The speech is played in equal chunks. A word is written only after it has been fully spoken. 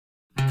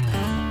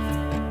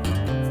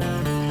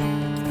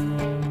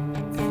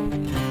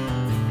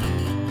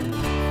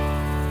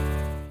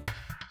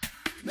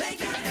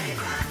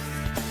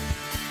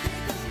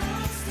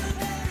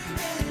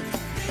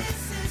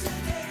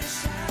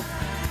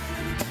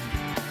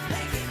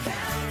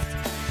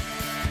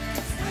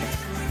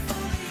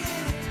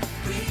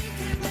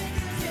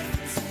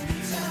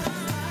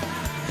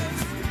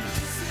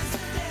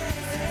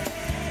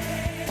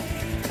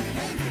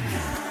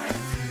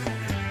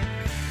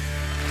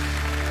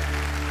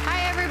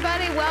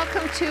everybody.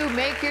 Welcome to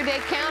Make Your Day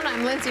Count.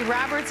 I'm Lindsay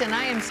Roberts, and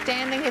I am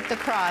standing at the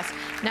cross.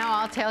 Now,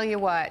 I'll tell you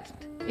what.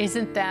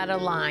 Isn't that a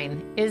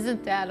line?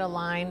 Isn't that a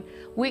line?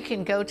 We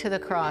can go to the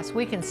cross.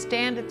 We can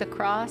stand at the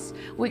cross.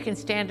 We can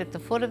stand at the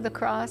foot of the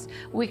cross.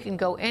 We can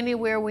go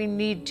anywhere we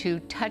need to,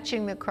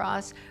 touching the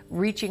cross,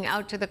 reaching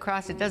out to the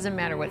cross. It doesn't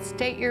matter what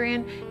state you're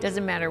in. It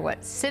doesn't matter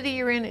what city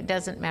you're in. It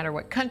doesn't matter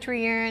what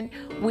country you're in.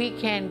 We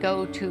can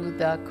go to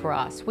the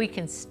cross. We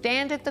can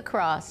stand at the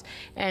cross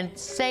and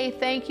say,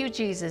 thank you,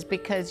 Jesus,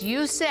 because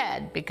you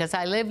said, because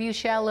I live, you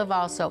shall live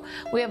also.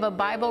 We have a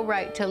Bible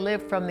right to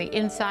live from the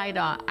inside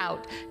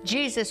out.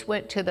 Jesus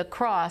went to the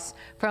cross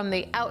from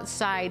the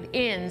outside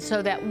in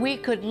so that we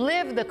could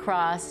live the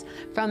cross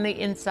from the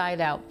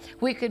inside out.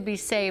 We could be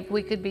saved,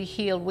 we could be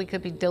healed, we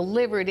could be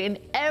delivered in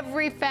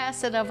every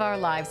facet of our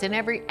lives, in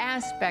every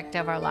aspect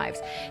of our lives.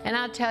 And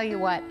I'll tell you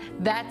what,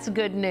 that's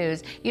good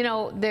news. You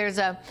know, there's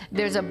a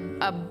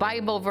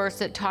Bible verse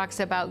that talks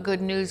about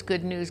good news,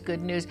 good news,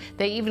 good news.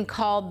 They even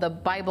called the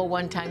Bible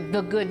one time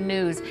the good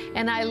news.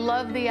 And I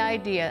love the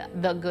idea,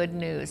 the good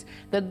news.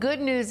 The good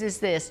news is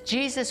this: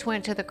 Jesus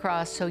went to the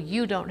cross so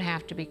you don't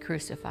have to be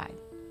crucified.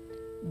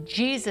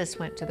 Jesus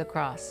went to the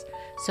cross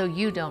so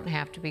you don't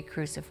have to be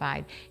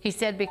crucified. He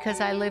said,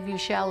 because I live, you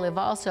shall live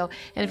also.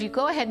 And if you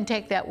go ahead and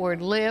take that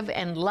word live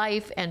and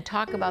life and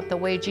talk about the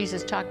way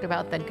Jesus talked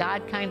about the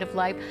God kind of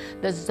life,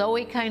 the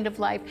Zoe kind of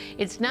life,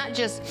 it's not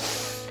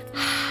just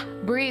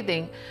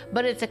breathing,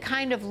 but it's a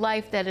kind of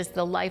life that is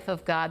the life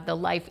of God, the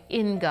life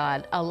in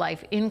God, a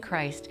life in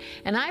Christ.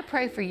 And I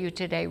pray for you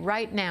today,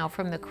 right now,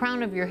 from the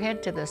crown of your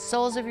head to the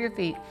soles of your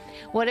feet,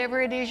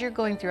 whatever it is you're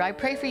going through. I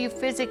pray for you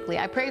physically.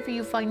 I pray for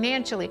you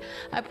financially.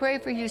 I pray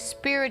for you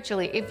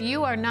spiritually. If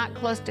you are not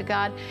close to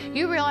God,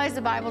 you realize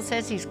the Bible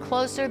says He's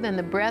closer than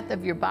the breath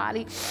of your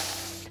body.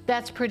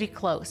 That's pretty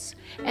close.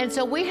 And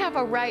so we have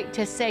a right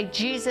to say,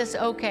 Jesus,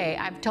 okay.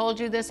 I've told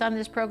you this on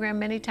this program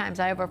many times.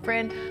 I have a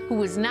friend who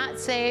was not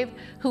saved,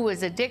 who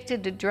was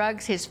addicted to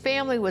drugs. His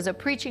family was a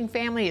preaching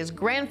family, his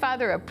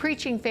grandfather a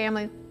preaching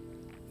family,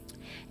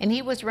 and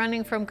he was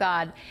running from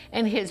God.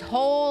 And his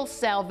whole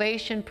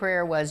salvation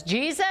prayer was,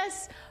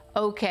 Jesus,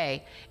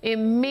 okay.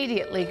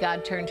 Immediately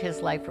God turned his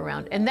life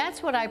around. And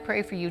that's what I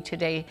pray for you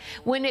today.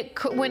 When it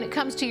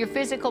comes to your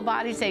physical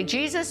body, say,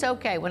 Jesus,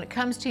 okay. When it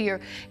comes to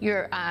your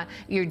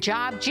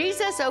job,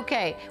 Jesus,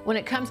 okay. When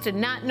it comes to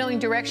not knowing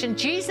direction,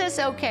 Jesus,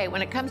 okay.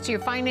 When it comes to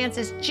your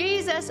finances,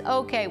 Jesus,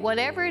 okay.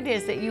 Whatever it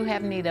is that you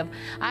have need of,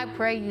 I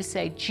pray you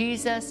say,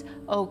 Jesus,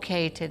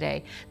 okay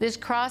today. This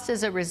cross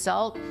is a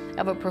result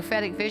of a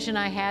prophetic vision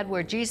I had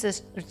where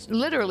Jesus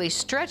literally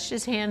stretched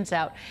his hands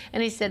out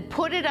and he said,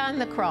 put it on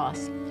the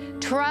cross.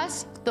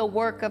 Trust the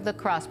work of the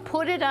cross.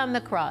 Put it on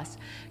the cross.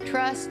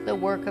 Trust the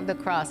work of the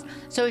cross.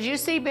 So as you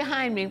see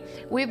behind me,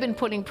 we've been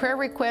putting prayer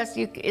requests.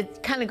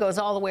 It kind of goes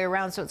all the way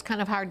around, so it's kind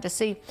of hard to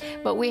see.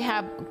 But we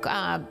have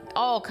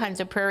all kinds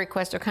of prayer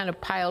requests are kind of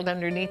piled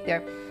underneath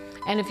there.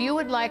 And if you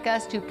would like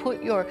us to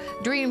put your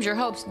dreams, your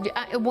hopes,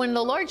 when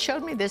the Lord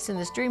showed me this in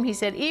this dream, he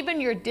said,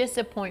 even your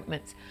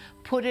disappointments,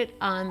 put it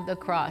on the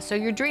cross. So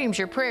your dreams,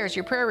 your prayers,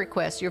 your prayer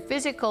requests, your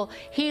physical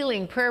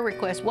healing prayer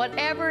requests,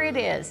 whatever it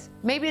is,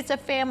 maybe it's a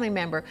family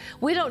member.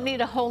 We don't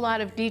need a whole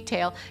lot of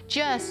detail.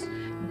 Just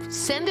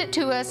send it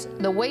to us.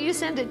 The way you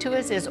send it to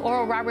us is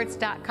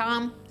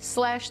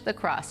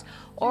oralroberts.com/thecross.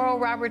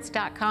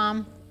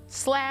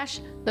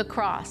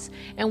 oralroberts.com/thecross,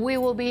 and we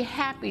will be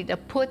happy to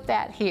put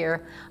that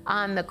here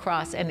on the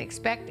cross and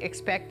expect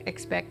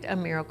a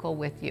miracle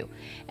with you.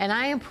 And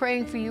I am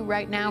praying for you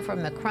right now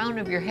from the crown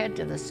of your head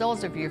to the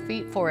soles of your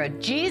feet for a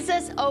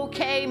Jesus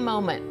okay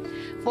moment,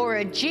 for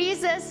a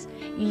Jesus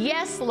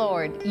yes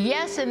Lord,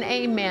 yes and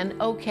amen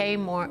okay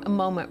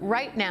moment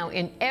right now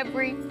in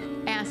every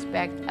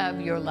aspect of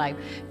your life.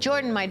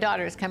 Jordan, my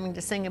daughter, is coming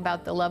to sing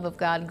about the love of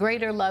God.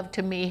 Greater love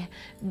to me,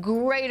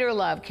 greater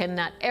love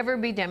cannot ever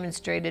be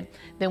demonstrated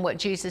than what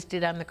Jesus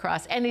did on the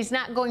cross. And he's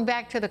not going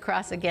back to the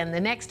cross again.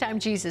 The next time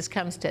Jesus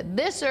comes to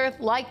this earth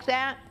like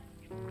that,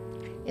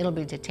 it'll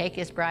be to take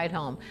his bride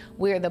home.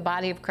 We are the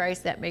body of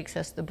Christ. That makes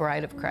us the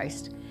bride of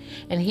Christ.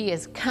 And he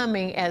is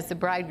coming as the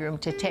bridegroom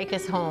to take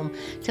us home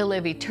to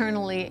live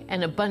eternally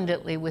and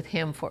abundantly with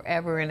him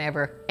forever and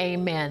ever.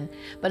 Amen.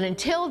 But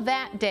until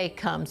that day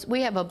comes,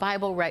 we have a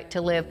Bible right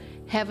to live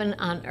heaven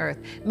on earth.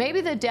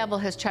 Maybe the devil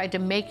has tried to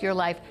make your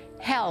life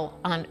hell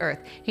on earth.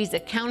 He's a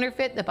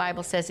counterfeit. The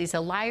Bible says he's a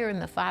liar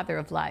and the father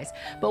of lies.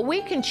 But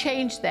we can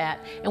change that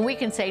and we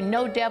can say,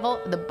 no,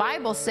 devil, the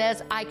Bible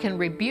says I can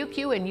rebuke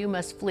you and you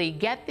must flee.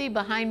 Get thee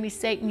behind me,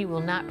 Satan, you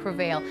will not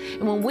prevail.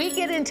 And when we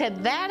get into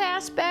that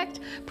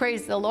aspect,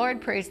 praise the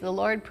Lord, praise the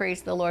Lord,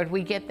 praise the Lord,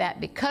 we get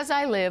that because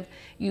I live,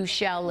 you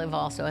shall live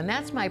also. And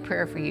that's my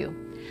prayer for you.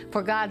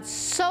 For God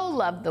so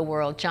loved the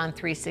world, John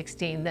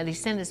 3:16, that he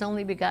sent his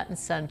only begotten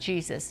son,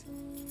 Jesus,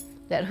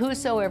 that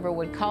whosoever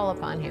would call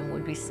upon him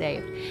would be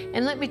saved.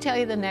 And let me tell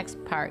you the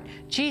next part.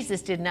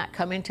 Jesus did not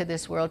come into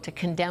this world to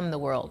condemn the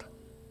world.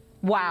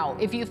 Wow,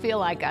 if you feel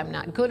like I'm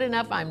not good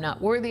enough, I'm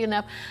not worthy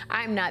enough,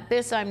 I'm not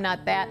this, I'm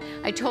not that.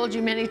 I told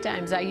you many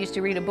times I used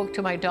to read a book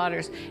to my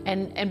daughters,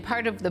 and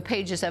part of the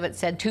pages of it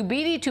said, too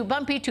beady, too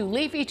bumpy, too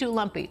leafy, too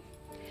lumpy.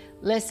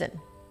 Listen,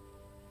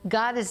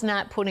 God is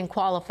not putting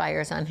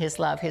qualifiers on his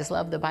love. His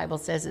love, the Bible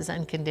says, is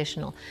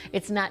unconditional.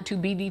 It's not too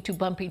beady, too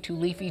bumpy, too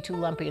leafy, too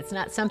lumpy. It's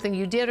not something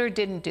you did or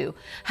didn't do,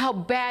 how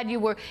bad you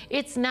were.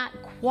 It's not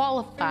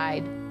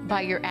qualified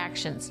by your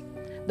actions.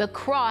 The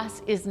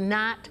cross is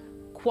not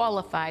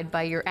qualified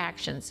by your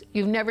actions.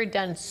 You've never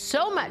done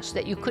so much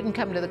that you couldn't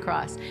come to the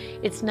cross.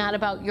 It's not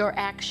about your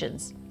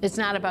actions. It's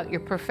not about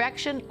your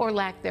perfection or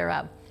lack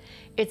thereof.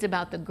 It's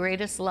about the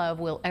greatest love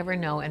we'll ever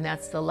know, and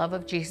that's the love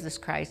of Jesus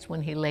Christ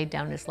when he laid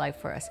down his life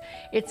for us.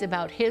 It's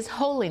about his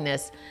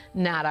holiness,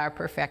 not our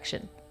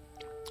perfection.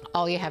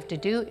 All you have to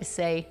do is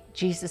say,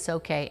 Jesus,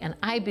 okay, and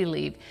I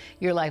believe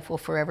your life will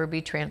forever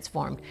be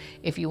transformed.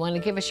 If you want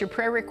to give us your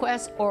prayer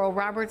request,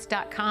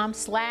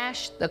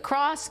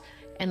 oralroberts.com/thecross,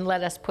 and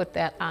let us put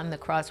that on the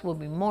cross. We'll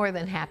be more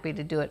than happy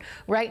to do it.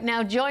 Right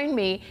now, join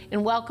me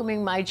in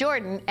welcoming my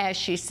Jordan as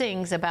she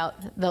sings about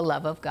the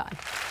love of God.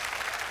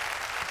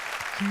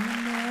 You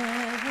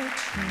never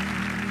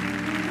change.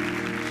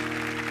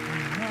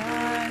 You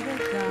are the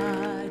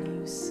God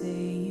you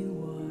say you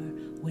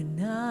are. When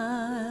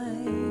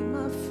I'm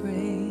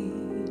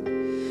afraid,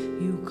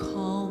 you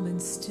calm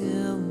and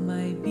still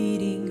my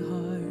beating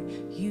heart.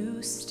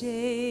 You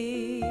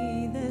stay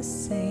the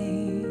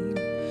same.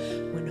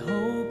 When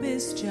hope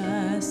is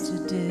just a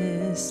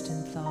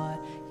distant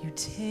thought, you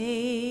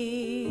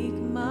take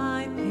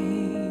my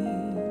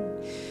pain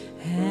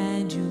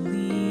and you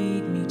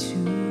lead me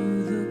to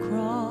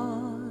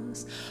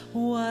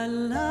what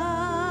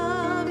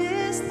love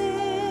is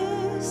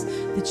this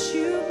that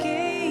you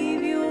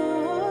gave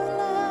your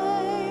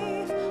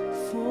life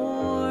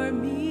for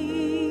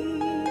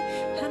me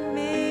and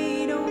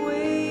made a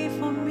way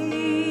for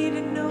me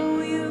to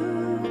know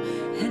you,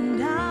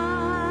 and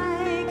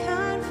I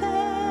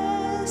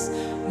confess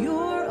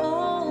you're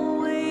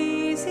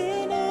always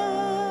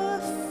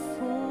enough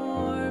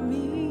for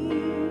me.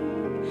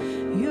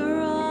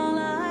 You're all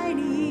I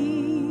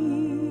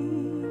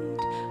need.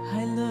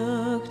 I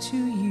look to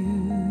you.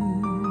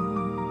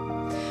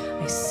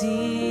 I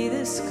see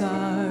the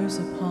scars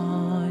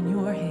upon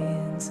your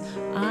hands.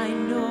 I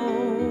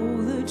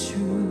know the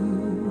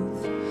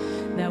truth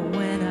that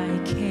when I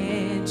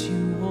can't,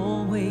 you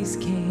always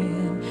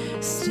can.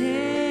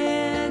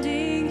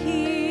 Standing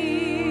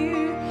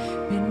here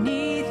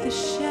beneath the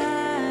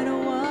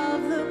shadow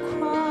of the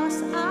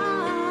cross,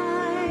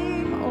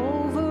 I'm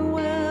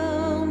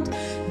overwhelmed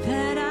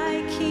that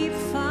I keep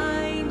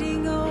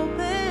finding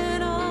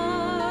open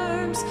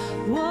arms.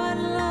 What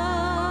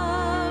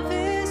love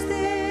is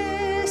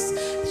this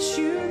that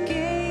you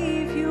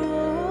gave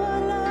your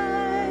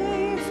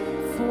life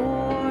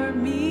for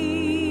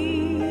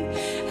me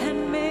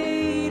and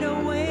made a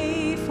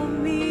way for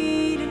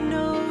me to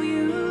know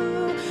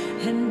you,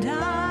 and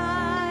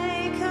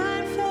I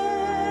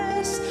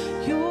confess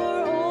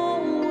you're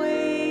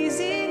always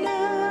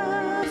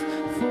enough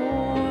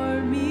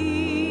for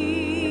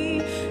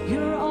me.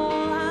 You're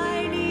all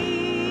I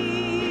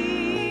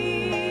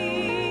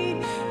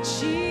need.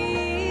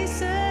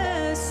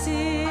 Jesus,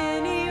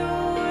 in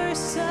your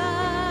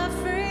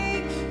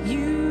suffering,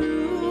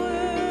 you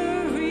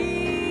were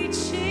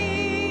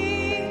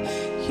reaching.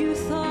 You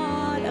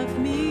thought of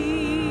me.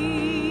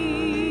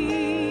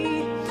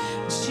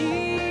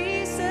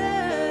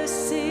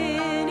 Jesus,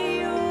 in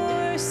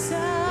your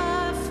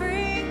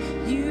suffering,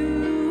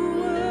 you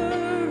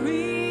were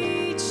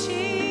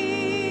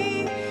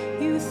reaching.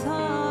 You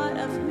thought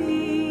of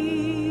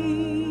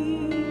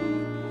me.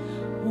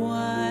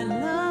 What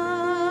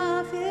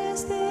love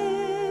is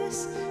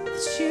this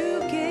that you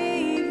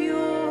gave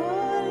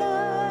your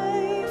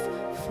life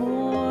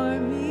for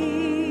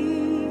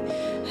me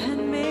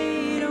and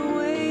made a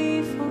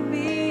way for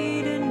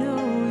me to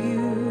know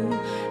you,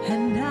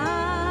 and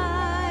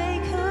I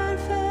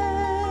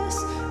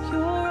confess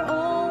you're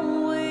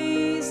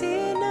always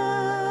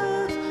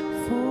enough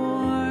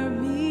for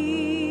me.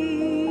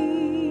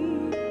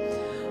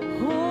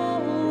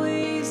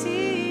 Always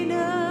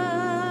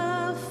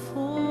enough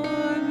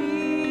for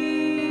me.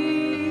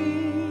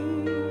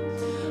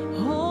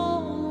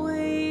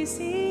 Always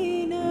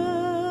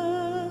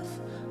enough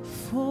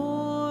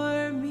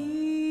for me.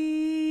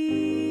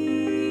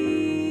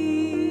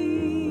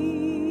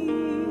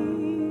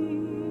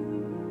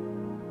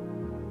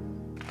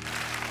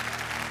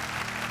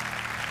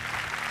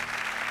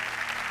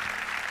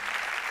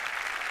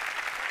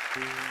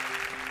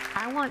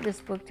 I want this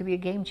book to be a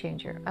game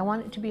changer. I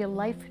want it to be a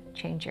life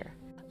changer.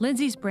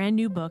 Lindsay's brand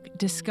new book,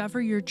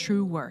 Discover Your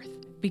True Worth,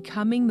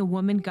 Becoming the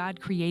Woman God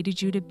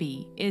Created You to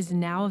Be, is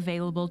now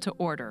available to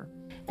order.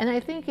 And I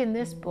think in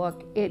this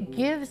book, it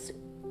gives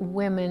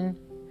women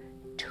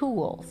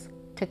tools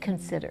to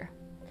consider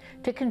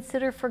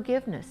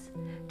forgiveness,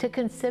 to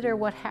consider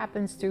what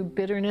happens through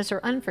bitterness or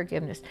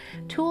unforgiveness,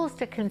 tools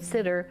to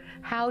consider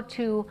how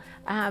to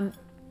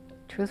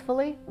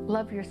truthfully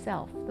love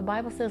yourself. The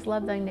Bible says,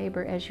 love thy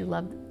neighbor as you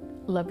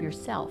love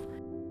yourself.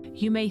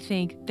 You may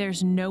think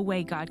there's no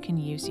way God can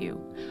use you,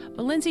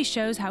 but Lindsay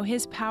shows how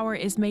his power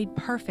is made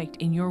perfect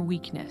in your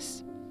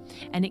weakness,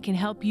 and it can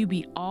help you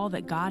be all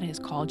that God has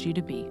called you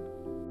to be.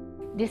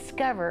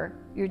 Discover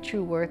Your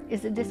True Worth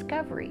is a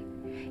discovery.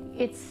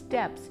 It's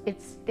steps,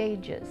 it's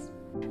stages.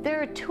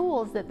 There are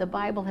tools that the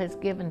Bible has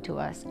given to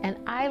us, and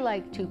I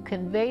like to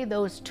convey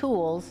those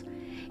tools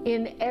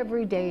in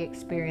everyday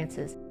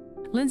experiences.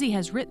 Lindsay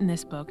has written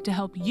this book to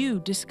help you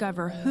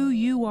discover who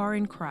you are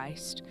in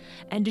Christ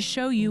and to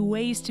show you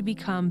ways to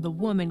become the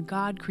woman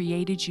God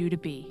created you to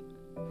be.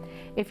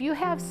 If you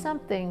have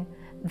something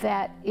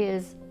that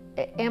is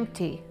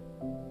empty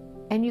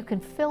and you can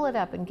fill it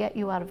up and get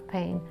you out of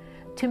pain,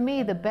 to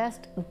me, the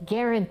best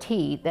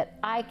guarantee that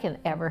I can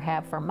ever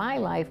have for my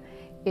life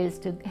is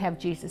to have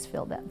Jesus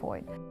fill that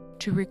void.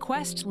 To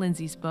request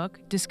Lindsay's book,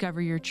 Discover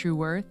Your True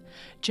Worth,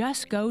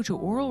 just go to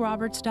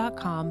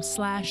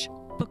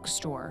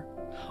oralroberts.com/bookstore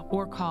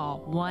or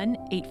call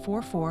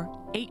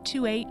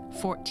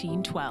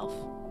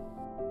 1-844-828-1412.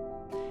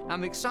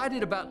 I'm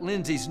excited about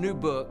Lindsay's new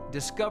book,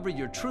 Discover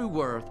Your True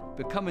Worth,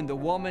 Becoming the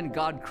Woman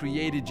God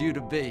Created You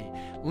to Be.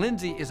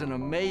 Lindsay is an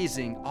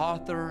amazing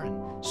author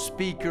and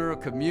speaker,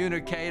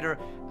 communicator.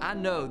 I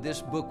know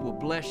this book will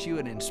bless you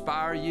and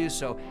inspire you,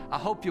 so I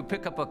hope you'll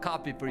pick up a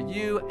copy for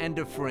you and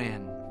a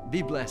friend.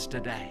 Be blessed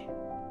today.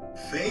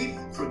 Faith,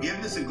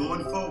 forgiveness, and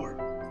going forward.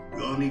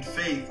 We all need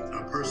faith in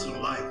our personal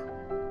life.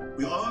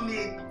 We all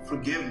need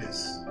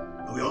forgiveness,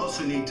 but we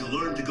also need to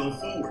learn to go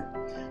forward.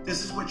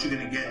 This is what you're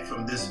going to get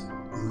from this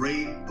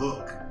great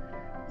book.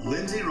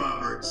 Lindsay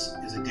Roberts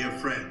is a dear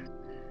friend,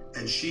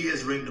 and she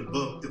has written a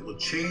book that will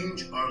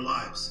change our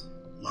lives.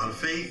 A lot of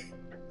faith,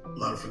 a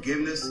lot of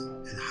forgiveness,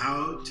 and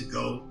how to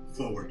go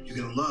forward. You're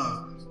going to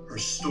love her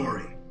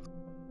story.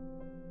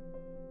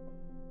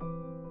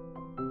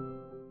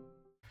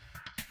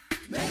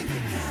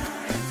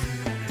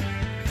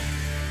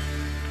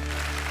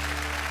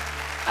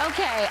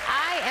 Okay,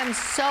 I am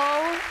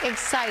so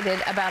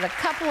excited about a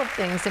couple of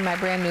things in my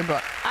brand new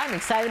book. I'm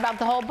excited about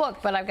the whole book,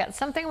 but I've got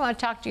something I want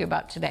to talk to you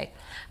about today.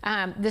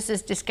 This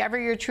is Discover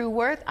Your True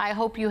Worth. I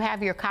hope you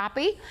have your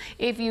copy.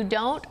 If you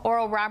don't,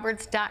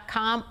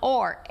 oralroberts.com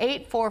or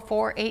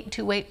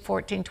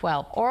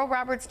 844-828-1412.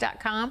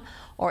 oralroberts.com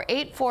or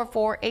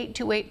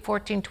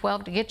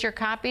 844-828-1412 to get your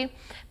copy.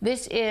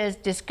 This is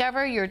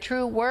Discover Your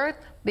True Worth,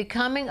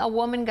 Becoming a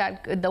Woman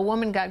the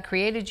Woman God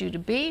Created You to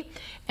Be.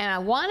 And I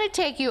want to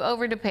take you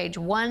over to page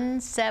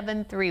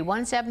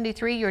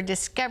 173, your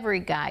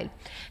Discovery Guide.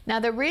 Now,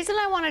 the reason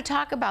I want to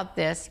talk about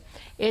this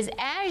is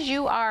as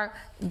you are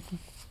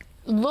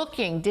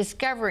looking,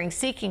 discovering,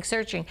 seeking,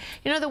 searching,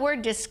 you know, the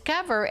word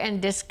discover and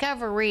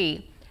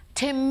discovery,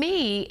 to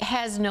me,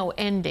 has no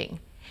ending.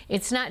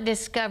 It's not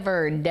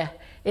discovered.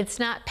 It's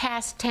not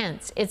past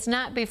tense. It's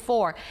not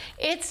before.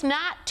 It's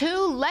not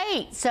too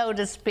late, so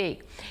to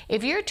speak.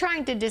 If you're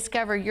trying to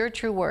discover your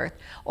true worth,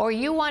 or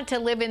you want to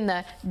live in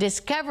the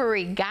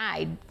discovery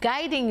guide,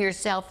 guiding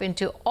yourself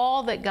into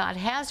all that God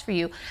has for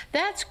you,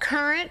 that's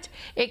current.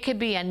 It could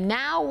be a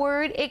now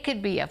word. It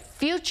could be a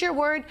future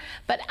word.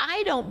 But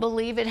I don't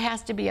believe it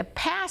has to be a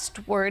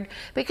past word,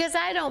 because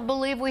I don't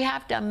believe we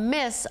have to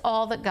miss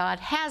all that God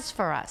has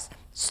for us.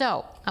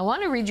 So I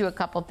want to read you a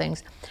couple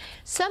things.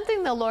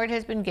 Something the Lord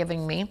has been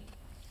giving me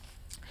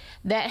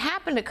that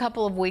happened a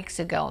couple of weeks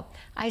ago.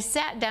 I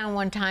sat down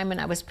one time and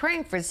I was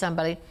praying for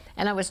somebody,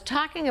 and I was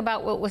talking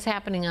about what was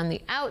happening on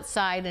the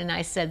outside, and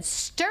I said,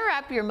 stir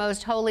up your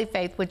most holy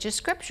faith, which is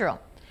scriptural.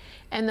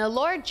 And the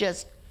Lord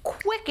just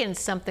quickened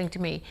something to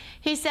me.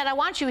 He said, I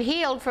want you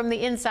healed from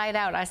the inside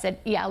out. I said,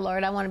 yeah,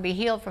 Lord, I want to be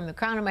healed from the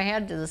crown of my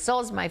head to the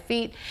soles of my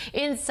feet,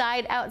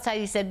 inside, outside.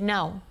 He said,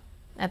 no.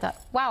 I thought,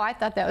 wow, I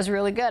thought that was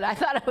really good. I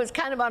thought I was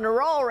kind of on a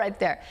roll right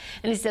there.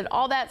 And he said,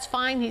 all that's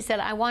fine. He said,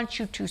 I want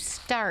you to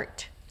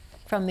start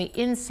from the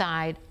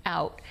inside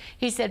out.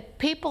 He said,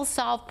 people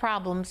solve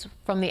problems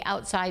from the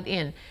outside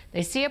in.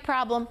 They see a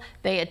problem,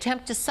 they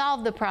attempt to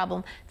solve the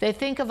problem, they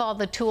think of all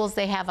the tools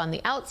they have on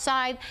the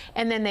outside,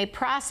 and then they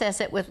process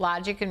it with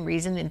logic and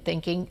reason and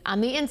thinking on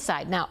the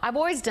inside. Now, I've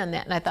always done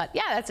that, and I thought,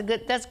 yeah, that's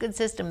a good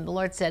system. The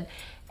Lord said,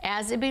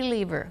 as a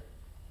believer,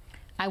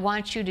 I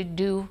want you to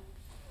do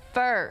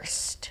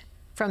first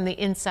from the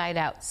inside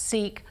out.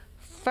 Seek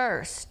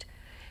first.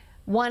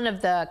 One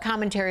of the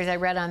commentaries I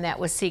read on that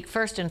was seek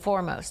first and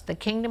foremost the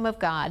kingdom of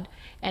God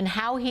and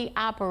how he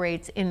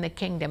operates in the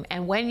kingdom.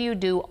 And when you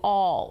do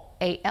all,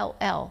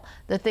 A-L-L,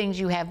 the things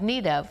you have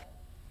need of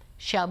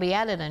shall be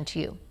added unto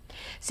you.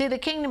 See, the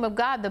kingdom of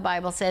God, the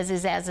Bible says,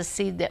 is as a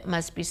seed that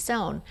must be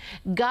sown.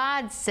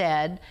 God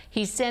said,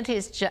 he sent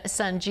his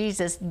son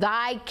Jesus,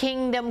 thy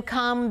kingdom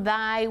come,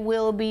 thy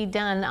will be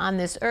done on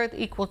this earth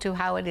equal to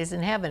how it is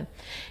in heaven.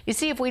 You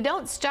see, if we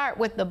don't start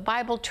with the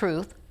Bible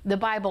truth, the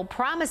Bible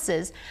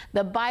promises,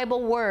 the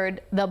Bible word,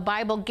 the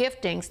Bible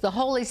giftings, the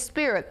Holy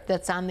Spirit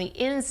that's on the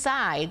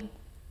inside,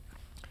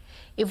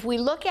 if we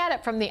look at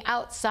it from the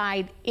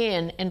outside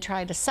in and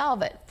try to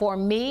solve it, for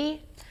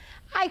me,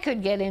 I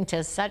could get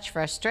into such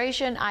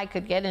frustration. I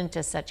could get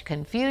into such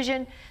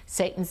confusion.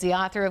 Satan's the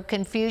author of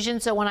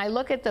confusion. So when I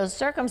look at those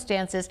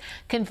circumstances,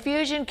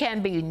 confusion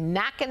can be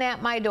knocking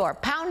at my door,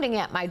 pounding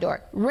at my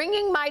door,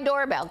 ringing my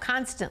doorbell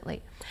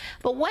constantly.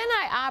 But when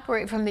I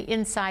operate from the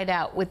inside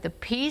out with the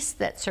peace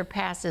that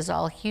surpasses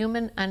all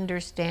human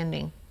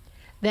understanding,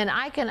 then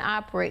I can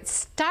operate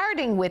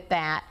starting with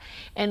that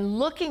and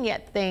looking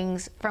at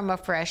things from a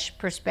fresh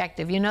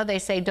perspective. You know, they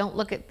say don't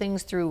look at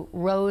things through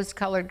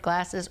rose-colored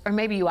glasses, or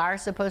maybe you are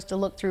supposed to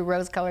look through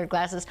rose-colored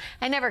glasses.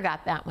 I never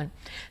got that one.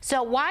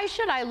 So why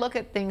should I look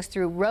at things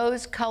through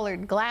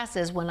rose-colored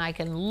glasses when I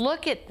can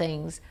look at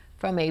things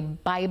from a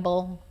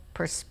Bible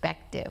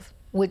perspective?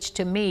 Which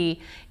to me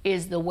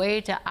is the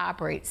way to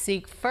operate.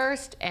 Seek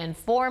first and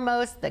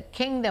foremost the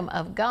kingdom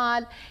of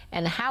God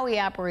and how he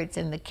operates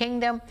in the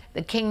kingdom.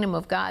 The kingdom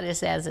of God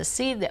is as a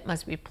seed that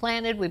must be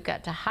planted. We've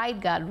got to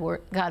hide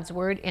God's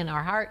word in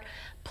our heart,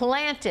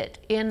 plant it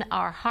in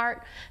our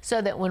heart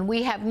so that when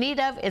we have need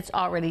of, it's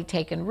already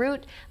taken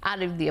root.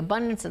 Out of the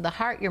abundance of the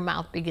heart, your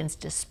mouth begins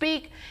to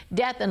speak.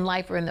 Death and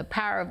life are in the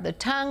power of the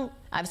tongue.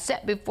 I've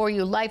set before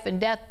you life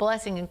and death,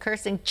 blessing and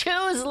cursing.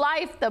 Choose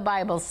life, the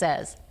Bible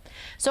says.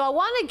 So I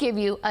want to give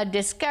you a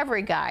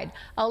discovery guide,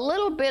 a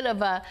little bit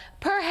of a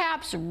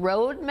perhaps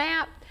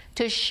roadmap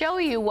to show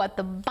you what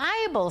the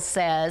Bible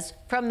says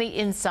from the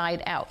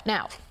inside out.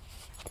 Now,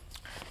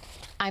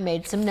 I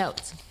made some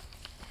notes.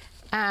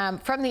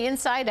 From the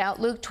inside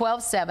out, Luke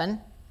 12:7,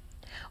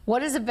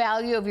 what is the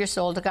value of your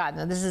soul to God?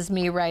 Now, this is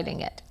me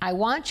writing it. I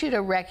want you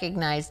to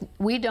recognize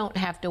we don't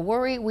have to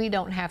worry, we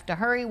don't have to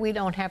hurry, we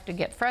don't have to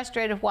get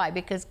frustrated. Why?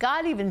 Because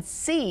God even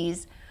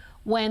sees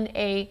when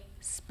a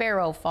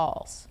sparrow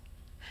falls.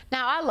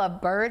 Now, I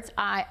love birds.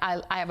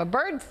 I have a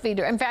bird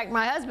feeder. In fact,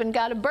 my husband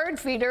got a bird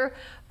feeder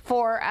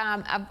for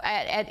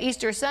at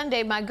Easter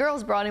Sunday. My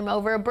girls brought him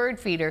over a bird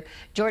feeder.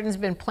 Jordan's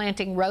been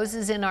planting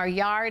roses in our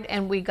yard,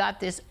 and we got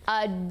this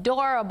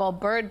adorable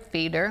bird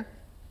feeder.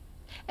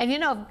 And you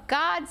know, if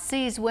God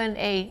sees when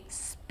a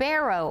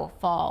sparrow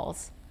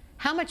falls,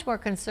 how much more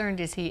concerned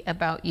is he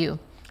about you?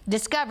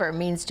 Discover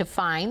means to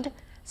find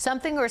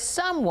something or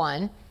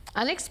someone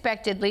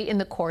unexpectedly in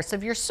the course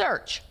of your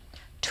search.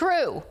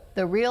 True,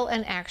 the real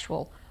and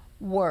actual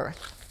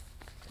worth.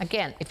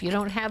 Again, if you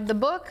don't have the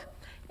book,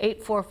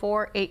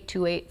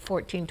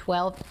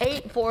 844-828-1412,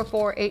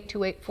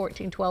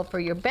 844-828-1412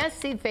 for your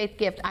best seed faith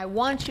gift. I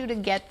want you to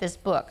get this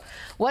book.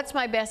 What's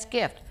my best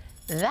gift?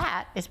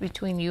 That is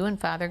between you and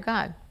Father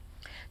God.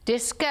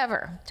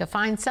 Discover, to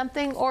find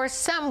something or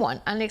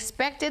someone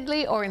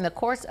unexpectedly or in the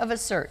course of a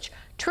search.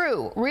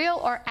 True, real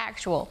or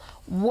actual,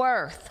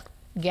 worth.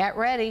 Get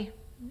ready.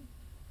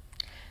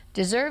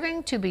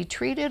 Deserving to be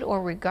treated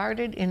or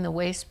regarded in the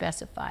way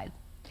specified.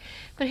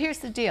 But here's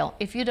the deal.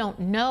 If you don't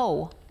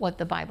know what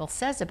the Bible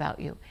says about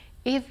you,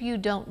 if you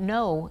don't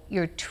know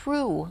your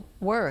true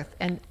worth,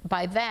 and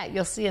by that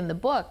you'll see in the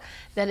book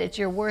that it's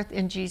your worth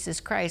in Jesus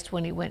Christ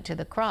when he went to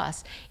the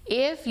cross.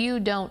 If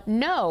you don't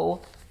know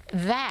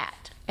that,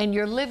 and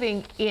you're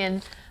living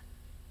in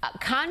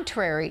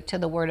contrary to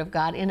the Word of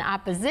God, in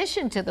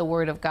opposition to the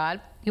Word of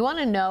God, you want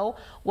to know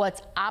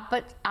what's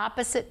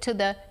opposite to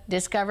the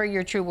discover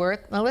your true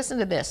worth? Now listen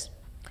to this.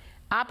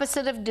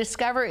 Opposite of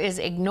discover is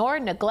ignore,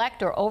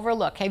 neglect, or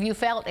overlook. Have you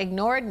felt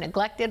ignored,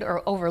 neglected,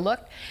 or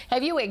overlooked?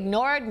 Have you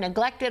ignored,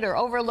 neglected, or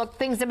overlooked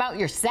things about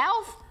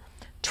yourself?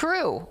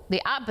 True.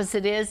 The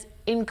opposite is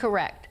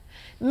incorrect.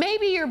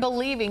 Maybe you're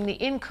believing the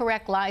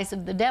incorrect lies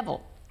of the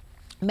devil.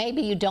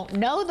 Maybe you don't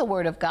know the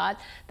Word of God.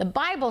 The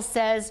Bible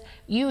says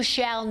you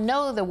shall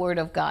know the Word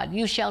of God.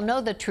 You shall know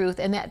the truth,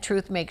 and that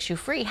truth makes you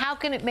free. How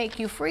can it make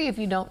you free if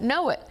you don't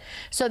know it?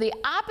 So the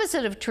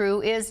opposite of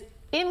true is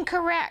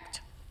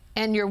incorrect.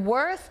 And your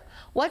worth,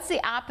 what's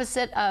the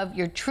opposite of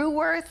your true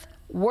worth?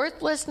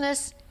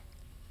 Worthlessness,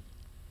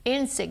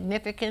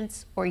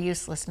 insignificance, or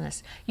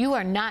uselessness. You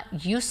are not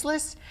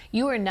useless,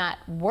 you are not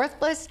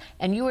worthless,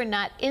 and you are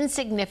not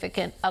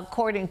insignificant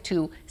according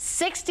to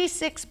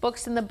 66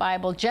 books in the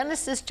Bible,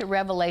 Genesis to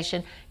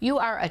Revelation. You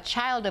are a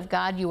child of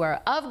God. You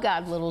are of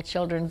God, little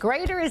children.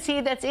 Greater is he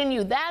that's in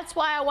you. That's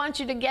why I want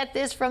you to get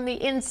this from the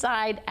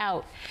inside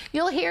out.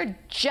 You'll hear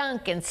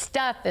junk and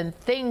stuff and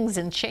things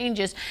and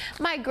changes.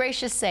 My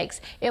gracious sakes,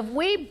 if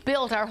we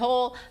built our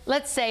whole,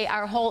 let's say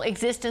our whole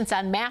existence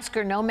on mask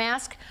or no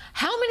mask,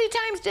 how many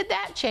times did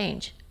that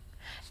change?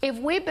 If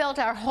we built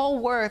our whole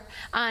worth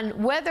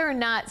on whether or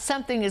not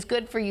something is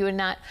good for you or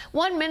not,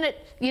 one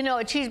minute, you know,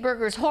 a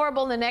cheeseburger is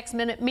horrible, the next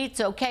minute meat's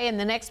okay, and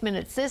the next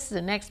minute it's this,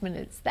 the next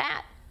minute it's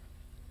that.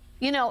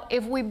 You know,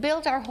 if we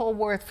built our whole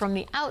worth from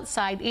the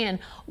outside in,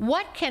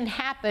 what can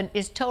happen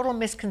is total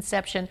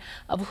misconception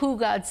of who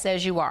God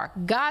says you are.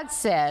 God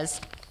says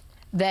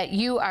that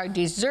you are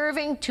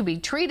deserving to be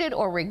treated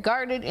or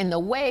regarded in the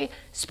way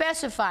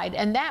specified,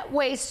 and that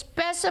way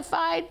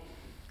specified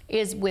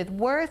is with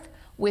worth,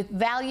 with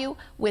value,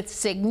 with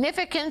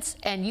significance,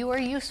 and you are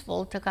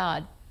useful to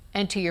God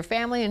and to your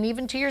family and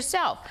even to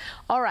yourself.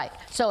 All right,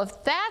 so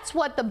if that's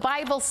what the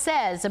Bible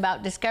says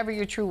about discover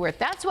your true worth,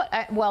 that's what,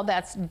 well,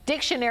 that's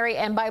dictionary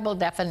and Bible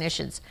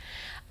definitions.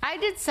 I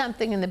did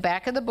something in the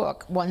back of the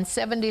book,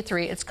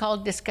 173. It's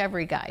called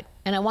Discovery Guide.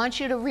 And I want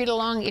you to read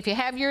along. If you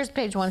have yours,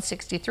 page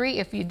 163.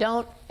 If you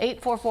don't,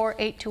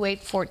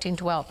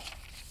 844-828-1412.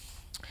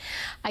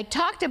 I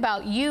talked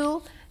about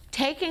you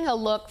taking a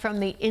look from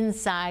the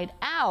inside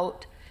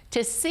out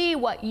to see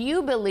what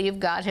you believe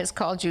God has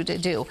called you to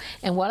do.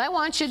 And what I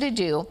want you to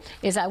do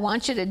is I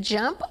want you to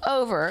jump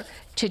over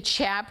to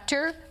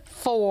chapter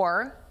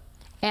 4,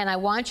 and I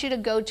want you to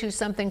go to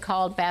something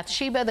called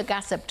Bathsheba the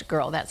Gossiped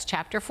Girl. That's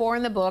chapter 4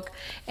 in the book,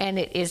 and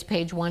it is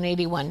page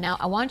 181. Now,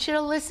 I want you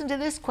to listen to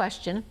this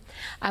question.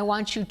 I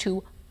want you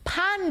to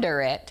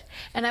ponder it,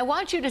 and I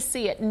want you to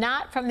see it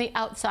not from the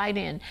outside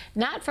in,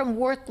 not from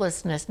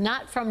worthlessness,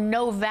 not from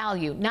no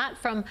value, not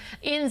from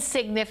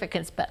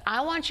insignificance, but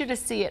I want you to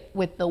see it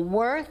with the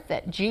worth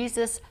that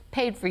Jesus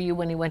paid for you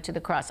when he went to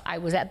the cross. I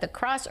was at the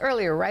cross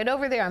earlier, right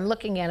over there. I'm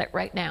looking at it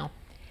right now.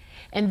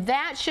 And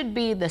that should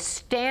be the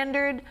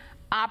standard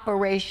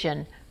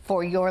operation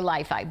for your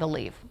life, I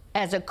believe.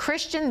 As a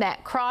Christian,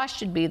 that cross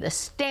should be the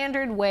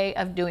standard way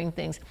of doing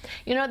things.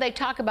 You know, they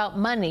talk about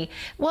money.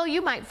 Well,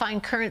 you might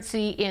find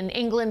currency in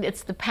England,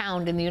 it's the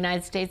pound. In the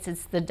United States,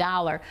 it's the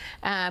dollar.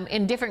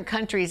 In different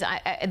countries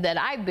that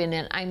I've been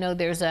in, I know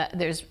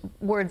there's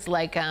words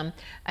like, I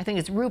think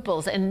it's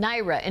ruples and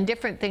naira and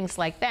different things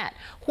like that.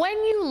 When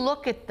you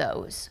look at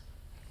those,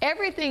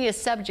 everything is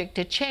subject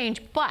to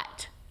change,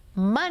 but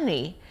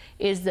money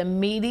is the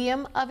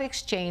medium of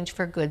exchange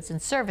for goods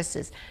and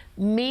services.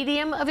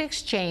 Medium of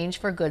exchange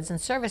for goods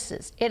and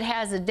services. It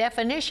has a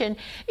definition,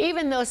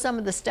 even though some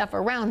of the stuff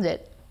around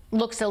it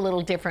looks a little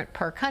different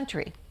per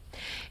country.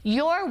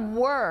 Your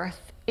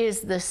worth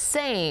is the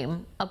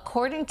same,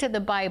 according to the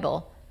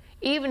Bible,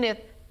 even if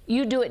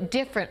you do it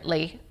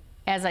differently,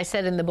 as I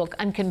said in the book,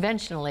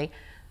 unconventionally,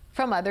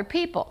 from other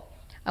people.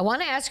 I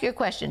want to ask you a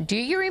question. Do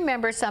you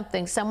remember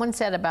something someone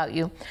said about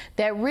you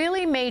that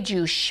really made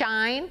you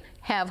shine,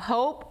 have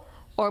hope,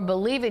 or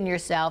believe in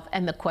yourself?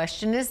 And the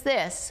question is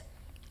this: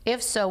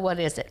 if so, what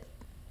is it?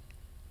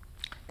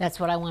 That's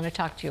what I want to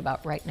talk to you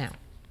about right now.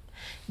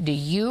 Do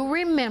you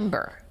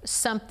remember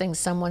something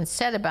someone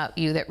said about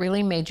you that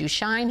really made you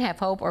shine, have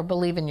hope, or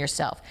believe in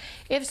yourself?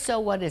 If so,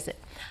 what is it?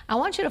 I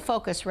want you to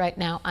focus right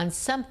now on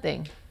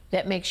something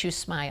that makes you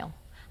smile,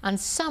 on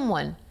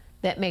someone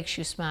that makes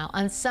you smile,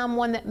 on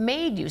someone that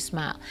made you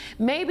smile.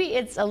 Maybe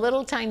it's a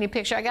little tiny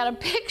picture. I got a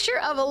picture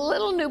of a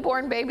little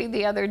newborn baby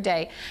the other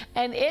day,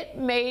 and it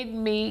made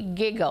me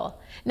giggle.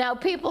 Now,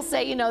 people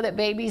say, you know, that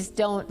babies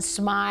don't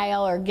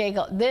smile or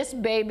giggle. This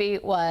baby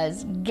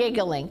was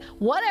giggling.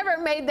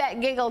 Whatever made that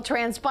giggle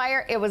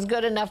transpire, it was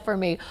good enough for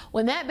me.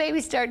 When that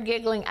baby started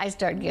giggling, I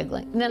started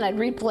giggling. And then I'd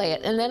replay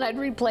it, and then I'd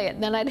replay it,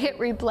 and then I'd hit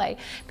replay,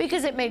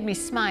 because it made me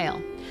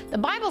smile. The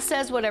Bible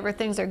says whatever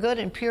things are good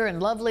and pure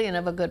and lovely and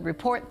of a good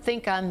report,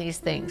 think on these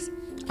things.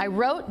 I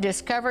wrote,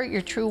 discover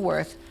your true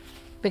worth,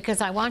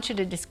 because I want you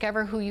to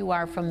discover who you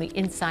are from the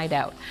inside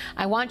out.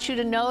 I want you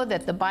to know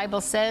that the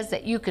Bible says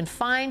that you can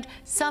find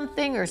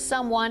something or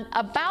someone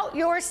about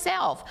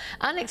yourself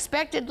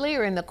unexpectedly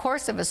or in the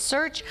course of a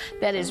search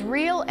that is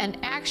real and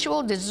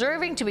actual,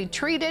 deserving to be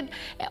treated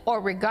or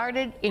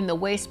regarded in the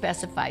way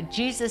specified.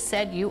 Jesus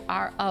said, you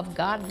are of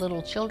God,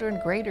 little children.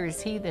 Greater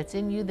is he that's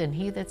in you than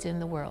he that's in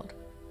the world.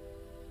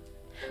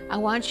 I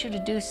want you to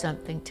do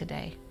something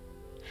today.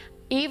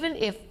 Even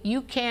if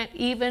you can't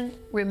even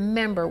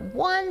remember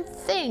one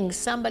thing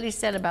somebody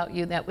said about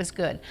you that was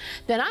good,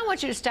 then I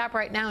want you to stop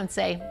right now and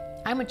say,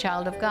 I'm a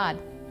child of God.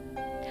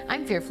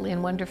 I'm fearfully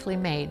and wonderfully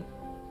made.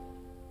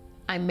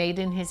 I'm made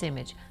in his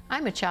image.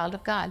 I'm a child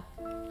of God.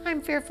 I'm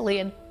fearfully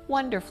and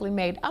wonderfully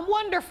made. I'm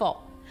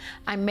wonderful.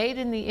 I'm made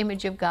in the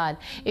image of God.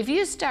 If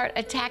you start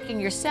attacking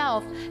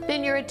yourself,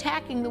 then you're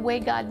attacking the way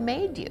God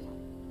made you.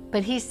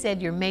 But he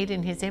said you're made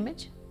in his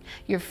image.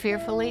 You're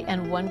fearfully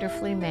and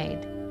wonderfully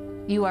made.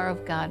 You are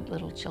of God,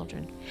 little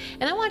children.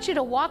 And I want you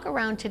to walk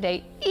around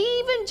today,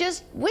 even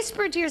just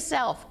whisper to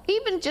yourself,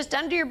 even just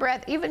under your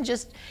breath, even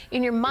just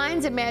in your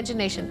mind's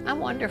imagination, I'm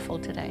wonderful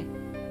today.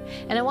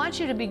 And I want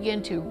you to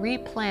begin to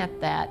replant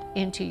that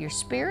into your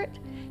spirit,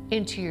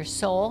 into your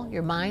soul,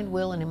 your mind,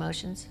 will, and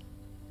emotions,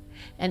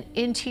 and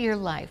into your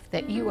life,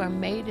 that you are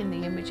made in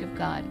the image of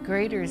God.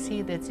 Greater is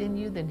he that's in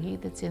you than he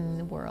that's in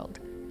the world.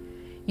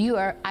 You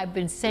are, I've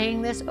been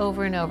saying this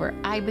over and over.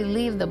 I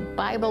believe the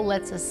Bible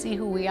lets us see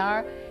who we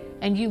are,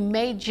 and you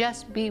may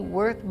just be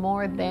worth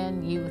more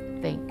than you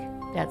think.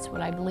 That's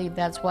what I believe.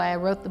 That's why I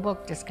wrote the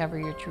book, Discover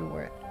Your True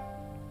Worth.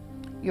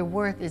 Your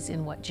worth is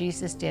in what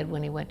Jesus did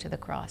when he went to the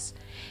cross.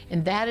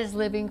 And that is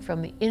living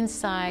from the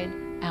inside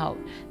out.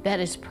 That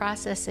is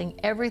processing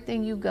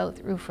everything you go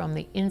through from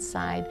the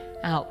inside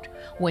out.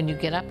 When you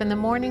get up in the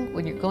morning,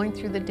 when you're going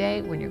through the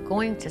day, when you're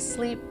going to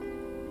sleep,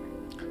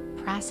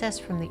 process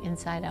from the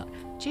inside out.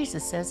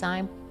 Jesus says,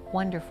 I'm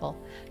wonderful.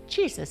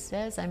 Jesus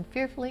says, I'm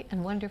fearfully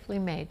and wonderfully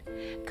made.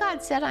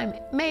 God said, I'm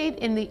made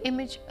in the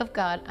image of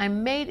God.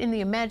 I'm made in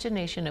the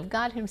imagination of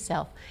God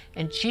himself.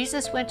 And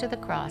Jesus went to the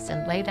cross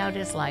and laid out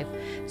his life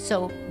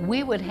so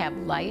we would have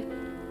life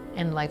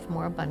and life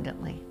more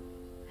abundantly.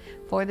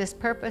 For this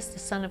purpose, the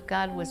Son of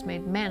God was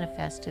made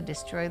manifest to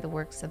destroy the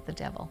works of the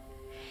devil.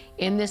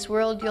 In this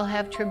world, you'll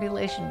have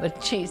tribulation,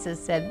 but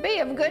Jesus said, be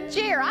of good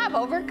cheer. I've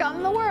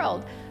overcome the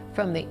world.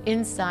 from the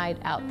inside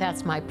out.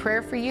 That's my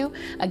prayer for you.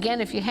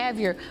 Again, if you have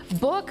your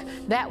book,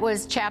 that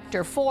was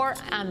chapter 4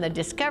 on the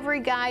Discovery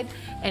Guide.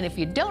 And if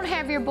you don't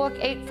have your book,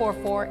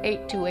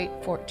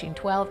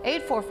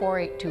 844-828-1412,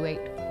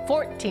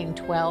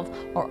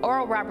 844-828-1412, or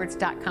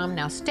oralroberts.com.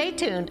 Now stay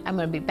tuned. I'm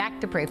going to be back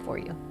to pray for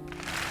you.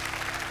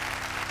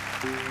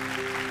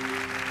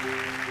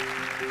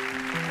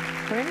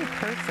 For any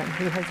person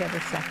who has ever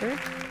suffered,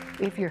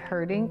 if you're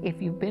hurting, if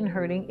you've been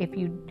hurting, if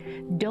you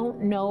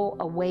don't know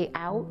a way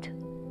out,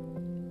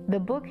 the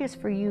book is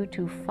for you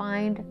to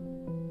find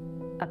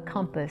a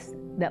compass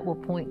that will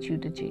point you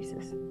to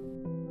Jesus.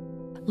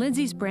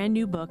 Lindsay's brand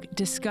new book,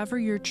 Discover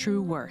Your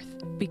True Worth,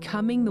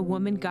 Becoming the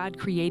Woman God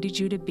Created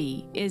You to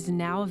Be, is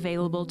now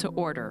available to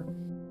order.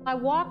 I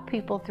walk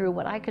people through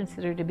what I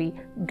consider to be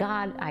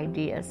God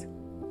ideas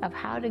of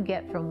how to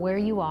get from where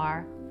you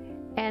are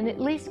and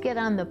at least get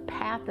on the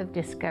path of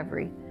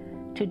discovery,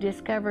 to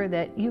discover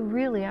that you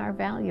really are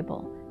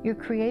valuable. You're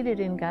created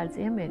in God's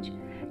image.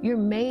 You're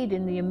made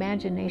in the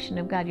imagination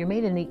of God. You're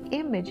made in the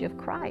image of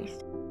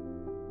Christ.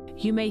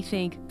 You may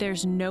think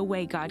there's no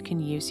way God can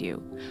use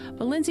you,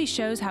 but Lindsay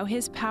shows how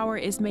His power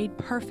is made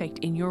perfect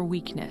in your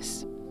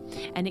weakness,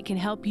 and it can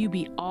help you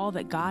be all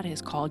that God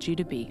has called you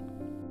to be.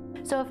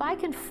 So if I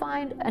can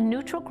find a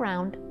neutral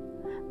ground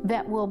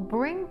that will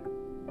bring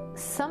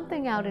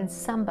something out in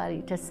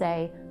somebody to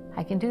say,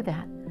 I can do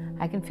that,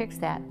 I can fix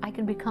that, I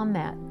can become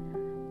that,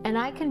 and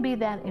I can be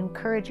that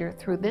encourager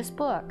through this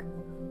book,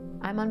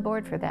 I'm on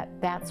board for that.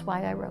 That's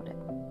why I wrote it.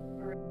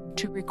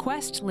 To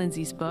request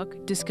Lindsay's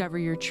book, Discover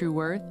Your True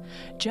Worth,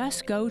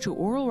 just go to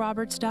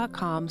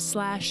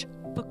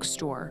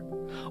oralroberts.com/bookstore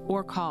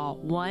or call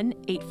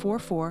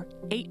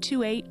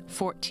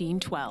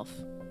 1-844-828-1412.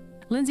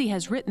 Lindsay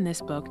has written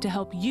this book to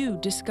help you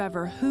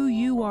discover who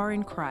you are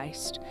in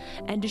Christ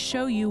and to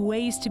show you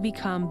ways to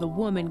become the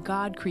woman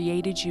God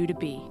created you to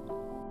be.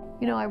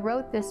 You know, I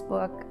wrote this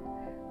book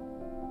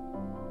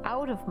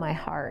out of my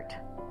heart,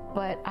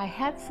 but I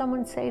had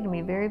someone say to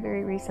me very,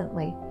 very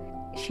recently,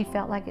 she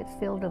felt like it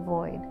filled a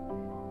void.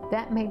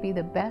 That may be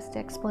the best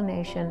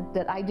explanation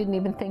that I didn't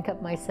even think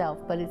of myself,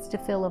 but it's to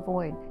fill a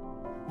void.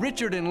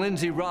 Richard and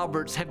Lindsay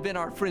Roberts have been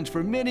our friends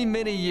for many,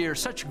 many years,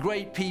 such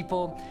great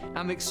people.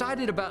 I'm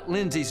excited about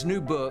Lindsay's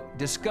new book,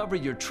 Discover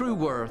Your True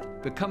Worth,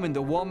 Becoming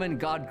the Woman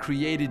God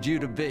Created You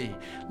to Be.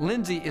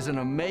 Lindsay is an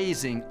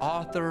amazing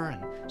author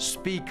and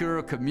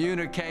speaker,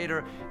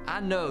 communicator. I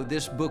know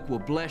this book will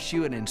bless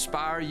you and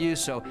inspire you,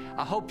 so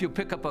I hope you'll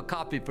pick up a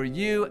copy for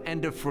you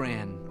and a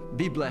friend.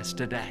 Be blessed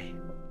today.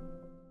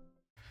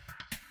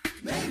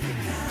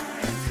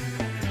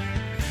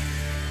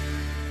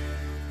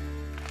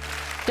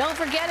 Don't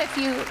forget, if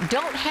you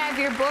don't have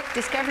your book,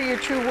 Discover Your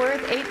True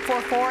Worth,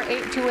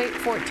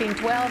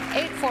 844-828-1412,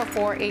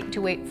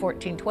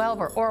 844-828-1412,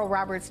 or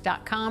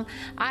oralroberts.com.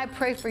 I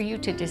pray for you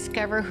to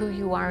discover who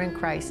you are in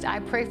Christ. I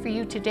pray for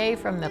you today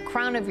from the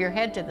crown of your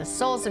head to the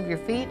soles of your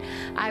feet.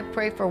 I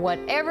pray for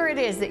whatever it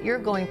is that you're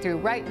going through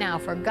right now,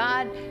 for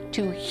God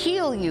to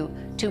heal you,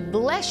 to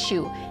bless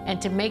you, and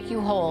to make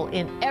you whole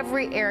in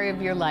every area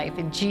of your life.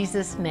 In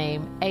Jesus'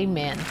 name,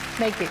 amen.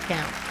 Make it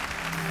count.